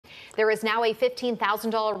There is now a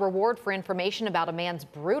 $15,000 reward for information about a man's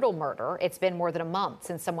brutal murder. It's been more than a month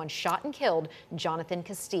since someone shot and killed Jonathan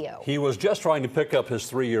Castillo. He was just trying to pick up his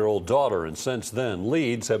 3-year-old daughter, and since then,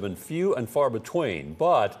 leads have been few and far between.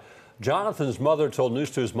 But Jonathan's mother told News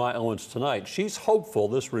 2's My Owens tonight she's hopeful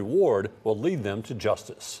this reward will lead them to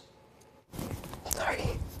justice.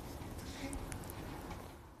 Sorry.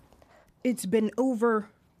 It's been over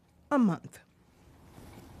a month.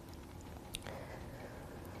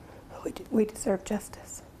 We deserve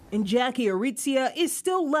justice. And Jackie Aritzia is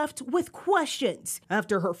still left with questions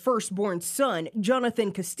after her firstborn son,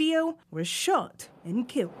 Jonathan Castillo, was shot and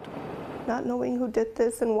killed. Not knowing who did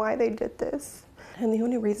this and why they did this. And the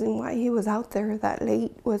only reason why he was out there that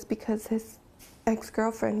late was because his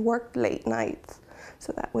ex-girlfriend worked late nights.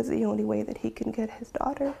 So that was the only way that he can get his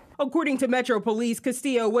daughter. According to Metro Police,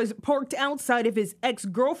 Castillo was parked outside of his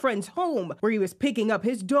ex-girlfriend's home where he was picking up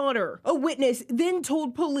his daughter. A witness then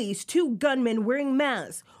told police 2 gunmen wearing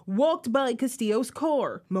masks walked by Castillo's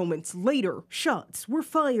car. Moments later, shots were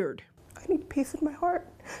fired. I need peace in my heart.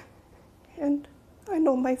 And I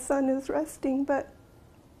know my son is resting, but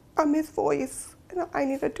I'm his voice, and I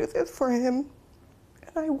need to do this for him.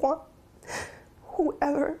 And I want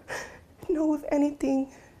whoever knows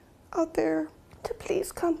anything out there to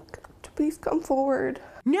please come forward.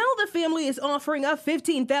 Now the family is offering a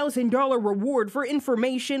 $15,000 reward for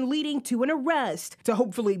information leading to an arrest to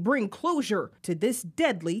hopefully bring closure to this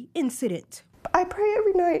deadly incident. I pray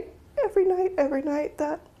every night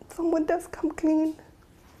that someone does come clean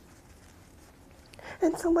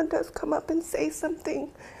and someone does come up and say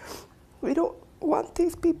something. We don't want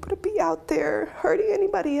these people to be out there hurting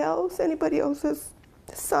anybody else's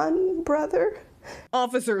son, brother.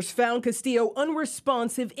 Officers found Castillo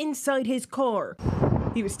unresponsive inside his car.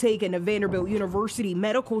 He was taken to Vanderbilt University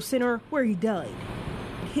Medical Center where he died.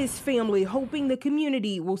 His family hoping the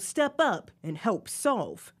community will step up and help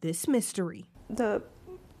solve this mystery. The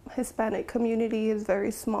Hispanic community is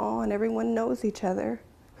very small and everyone knows each other.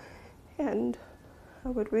 And I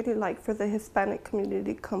would really like for the Hispanic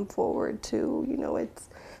community to come forward too. You know,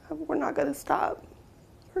 we're not gonna stop.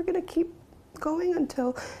 We're gonna keep going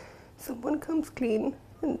until someone comes clean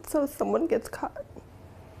and so someone gets caught.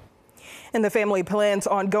 And the family plans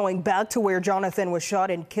on going back to where Jonathan was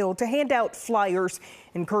shot and killed to hand out flyers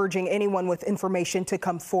encouraging anyone with information to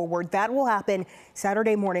come forward. That will happen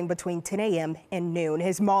Saturday morning between 10 a.m. and noon.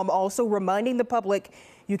 His mom also reminding the public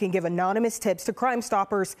you can give anonymous tips to Crime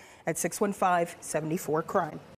Stoppers at 615-74-CRIME.